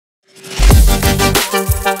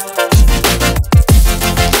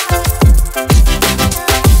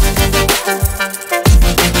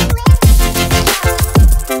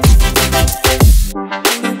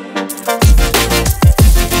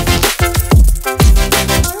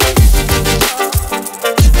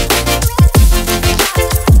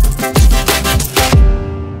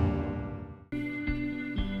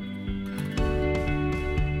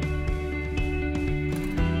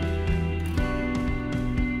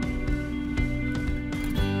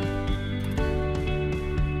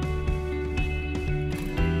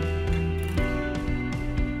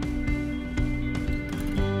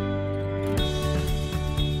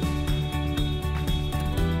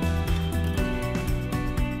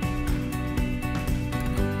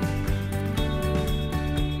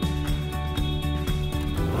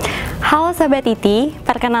Halo Sobat IT,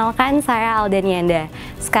 perkenalkan saya Aldanianda.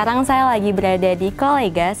 Sekarang saya lagi berada di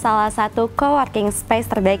Kolega, salah satu coworking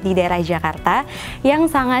space terbaik di daerah Jakarta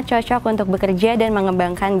yang sangat cocok untuk bekerja dan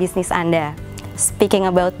mengembangkan bisnis Anda. Speaking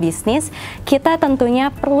about business, kita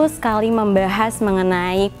tentunya perlu sekali membahas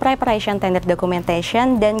mengenai preparation tender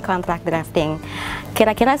documentation dan contract drafting.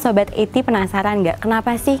 Kira-kira Sobat IT penasaran nggak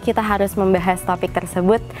kenapa sih kita harus membahas topik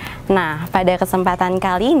tersebut? Nah, pada kesempatan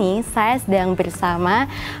kali ini saya sedang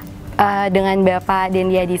bersama dengan Bapak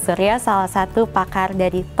Dendi Adi Surya, salah satu pakar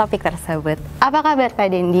dari topik tersebut. Apa kabar Pak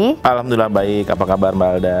Dendi? Alhamdulillah baik, apa kabar Mbak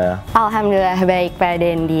Alda? Alhamdulillah baik Pak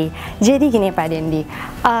Dendi. Jadi gini Pak Dendi,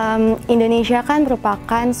 Indonesia kan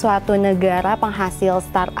merupakan suatu negara penghasil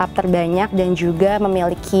startup terbanyak dan juga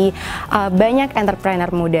memiliki banyak entrepreneur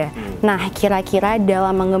muda. Nah, kira-kira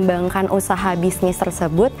dalam mengembangkan usaha bisnis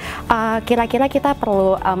tersebut, kira-kira kita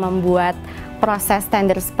perlu membuat proses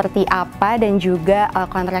tender seperti apa dan juga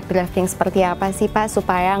kontrak drafting seperti apa sih Pak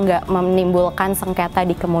supaya nggak menimbulkan sengketa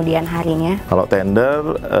di kemudian harinya? Kalau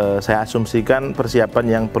tender, saya asumsikan persiapan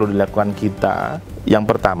yang perlu dilakukan kita. Yang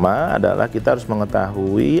pertama adalah kita harus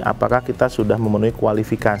mengetahui apakah kita sudah memenuhi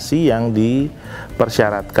kualifikasi yang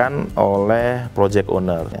dipersyaratkan oleh project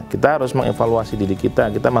owner. Kita harus mengevaluasi diri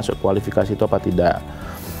kita masuk kualifikasi itu apa tidak.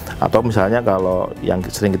 Atau misalnya kalau yang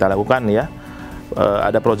sering kita lakukan ya,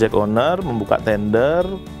 ada project owner membuka tender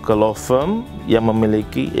ke law firm yang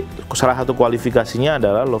memiliki salah satu kualifikasinya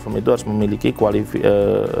adalah law firm itu harus memiliki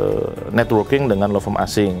networking dengan law firm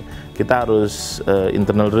asing. Kita harus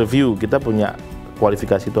internal review, kita punya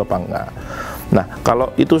kualifikasi itu apa enggak. Nah,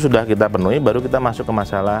 kalau itu sudah kita penuhi, baru kita masuk ke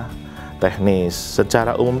masalah teknis.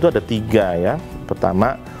 Secara umum itu ada 3 ya.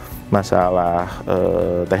 Pertama, masalah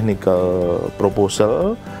technical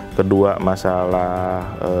proposal, kedua masalah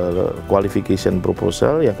qualification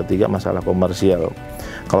proposal, yang ketiga masalah komersial.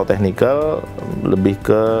 Kalau technical lebih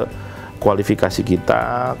ke kualifikasi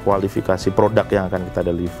kita, kualifikasi produk yang akan kita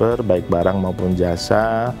deliver, baik barang maupun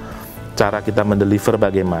jasa, cara kita mendeliver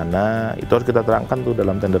bagaimana, itu harus kita terangkan tuh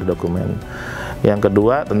dalam tender dokumen. Yang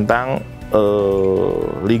kedua tentang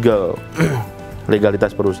legal,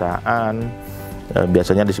 legalitas perusahaan.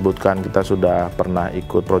 Biasanya disebutkan kita sudah pernah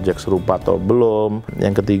ikut proyek serupa atau belum.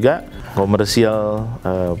 Yang ketiga, komersial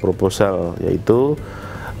proposal, yaitu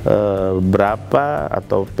berapa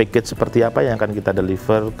atau package seperti apa yang akan kita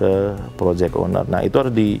deliver ke project owner. Nah, itu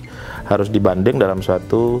harus dibanding dalam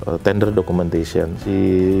suatu tender documentation. Si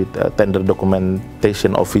tender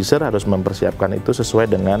documentation officer harus mempersiapkan itu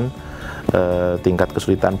sesuai dengan tingkat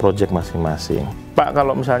kesulitan project masing-masing. Pak,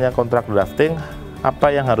 kalau misalnya kontrak drafting,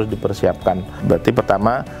 apa yang harus dipersiapkan? Berarti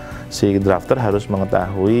pertama, si drafter harus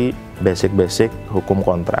mengetahui basic-basic hukum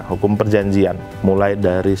kontrak, hukum perjanjian, mulai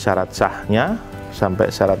dari syarat sahnya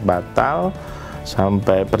sampai syarat batal,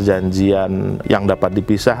 sampai perjanjian yang dapat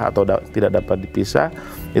dipisah atau tidak dapat dipisah,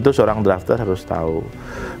 itu seorang drafter harus tahu.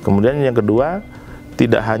 Kemudian yang kedua,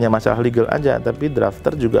 tidak hanya masalah legal aja, tapi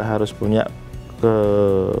drafter juga harus punya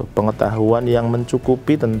pengetahuan yang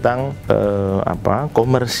mencukupi tentang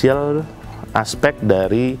komersial aspek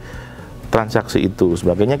dari transaksi itu.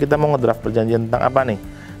 Sebagainya, kita mau ngedraft perjanjian tentang apa nih?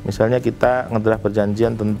 Misalnya kita ngedraft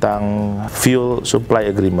perjanjian tentang fuel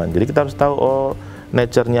supply agreement. Jadi kita harus tahu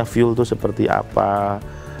nature-nya fuel itu seperti apa,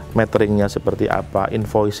 meteringnya seperti apa,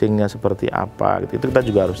 invoicingnya seperti apa. Itu kita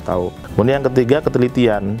juga harus tahu. Kemudian yang ketiga,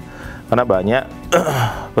 ketelitian. Karena banyak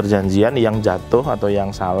perjanjian yang jatuh atau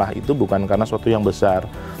yang salah itu bukan karena suatu yang besar,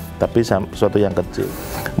 tapi sesuatu yang kecil.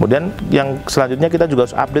 Kemudian yang selanjutnya kita juga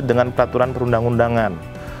harus update dengan peraturan perundang-undangan.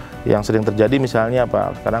 Yang sering terjadi misalnya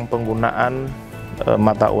apa? Sekarang penggunaan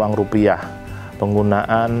mata uang rupiah,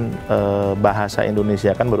 penggunaan bahasa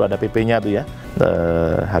Indonesia, kan baru ada PP-nya tuh ya.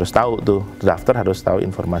 Harus tahu tuh, drafter harus tahu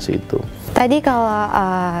informasi itu. Tadi kalau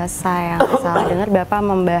saya salah dengar Bapak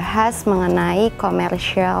membahas mengenai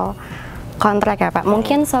commercial kontrak ya Pak.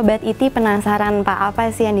 Mungkin Sobat IT penasaran Pak, apa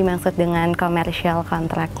sih yang dimaksud dengan commercial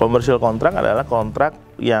kontrak? Commercial kontrak adalah kontrak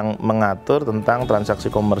yang mengatur tentang transaksi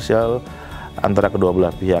komersial antara kedua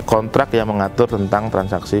belah pihak. Kontrak yang mengatur tentang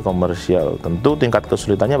transaksi komersial. Tentu tingkat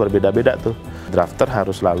kesulitannya berbeda-beda tuh. Drafter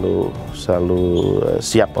harus selalu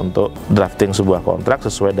siap untuk drafting sebuah kontrak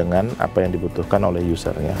sesuai dengan apa yang dibutuhkan oleh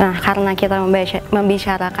usernya. Nah, karena kita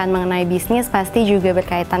membicarakan mengenai bisnis, pasti juga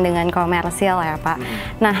berkaitan dengan komersial ya Pak.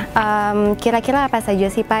 Nah, kira-kira apa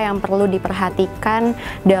saja sih Pak yang perlu diperhatikan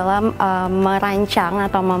dalam merancang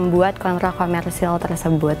atau membuat kontrak komersial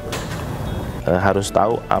tersebut? Harus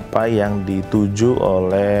tahu apa yang dituju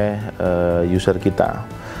oleh user kita.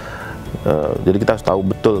 Jadi kita harus tahu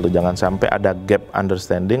betul tuh, jangan sampai ada gap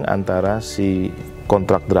understanding antara si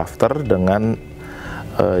kontrak drafter dengan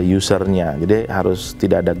usernya. Jadi harus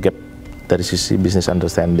tidak ada gap dari sisi business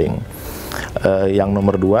understanding. Yang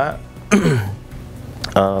nomor 2,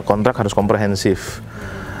 kontrak harus komprehensif.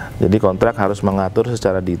 Jadi kontrak harus mengatur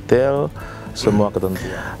secara detail semua ketentuan.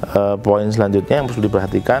 Poin selanjutnya yang perlu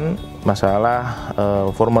diperhatikan masalah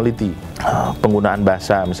formality, penggunaan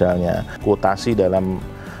bahasa misalnya, kuotasi dalam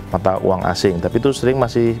mata uang asing. Tapi itu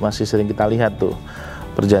masih sering kita lihat tuh,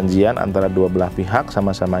 perjanjian antara dua belah pihak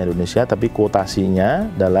sama-sama Indonesia, tapi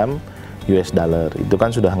kuotasinya dalam US dollar. Itu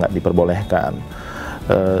kan sudah nggak diperbolehkan.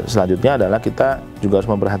 Selanjutnya adalah kita juga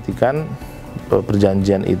harus memperhatikan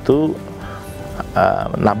perjanjian itu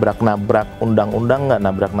nabrak-nabrak undang-undang nggak,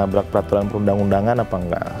 nabrak-nabrak peraturan perundang-undangan apa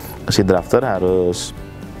enggak. Si drafter harus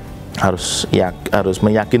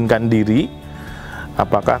meyakinkan diri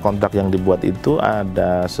apakah kontrak yang dibuat itu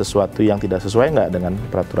ada sesuatu yang tidak sesuai nggak dengan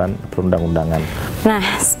peraturan perundang-undangan. Nah,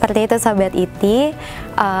 seperti itu Sobat IT,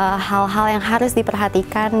 hal-hal yang harus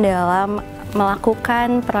diperhatikan dalam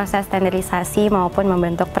melakukan proses standarisasi maupun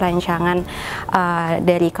membentuk perancangan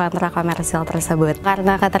dari kontrak komersial tersebut.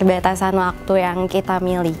 Karena keterbatasan waktu yang kita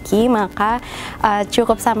miliki, maka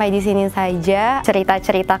cukup sampai di sini saja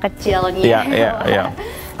cerita-cerita kecilnya. Iya.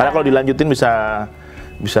 Karena kalau dilanjutin bisa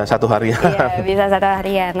 1 harian. Iya, bisa 1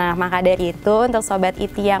 harian. Nah, maka dari itu untuk Sobat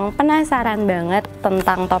IT yang penasaran banget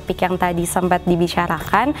tentang topik yang tadi sempat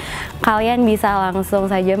dibicarakan, kalian bisa langsung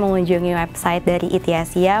saja mengunjungi website dari IT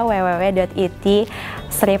Asia,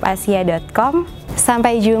 www.it-asia.com.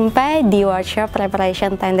 Sampai jumpa di workshop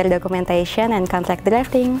Preparation Tender Documentation and Contract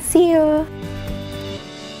Drafting. See you!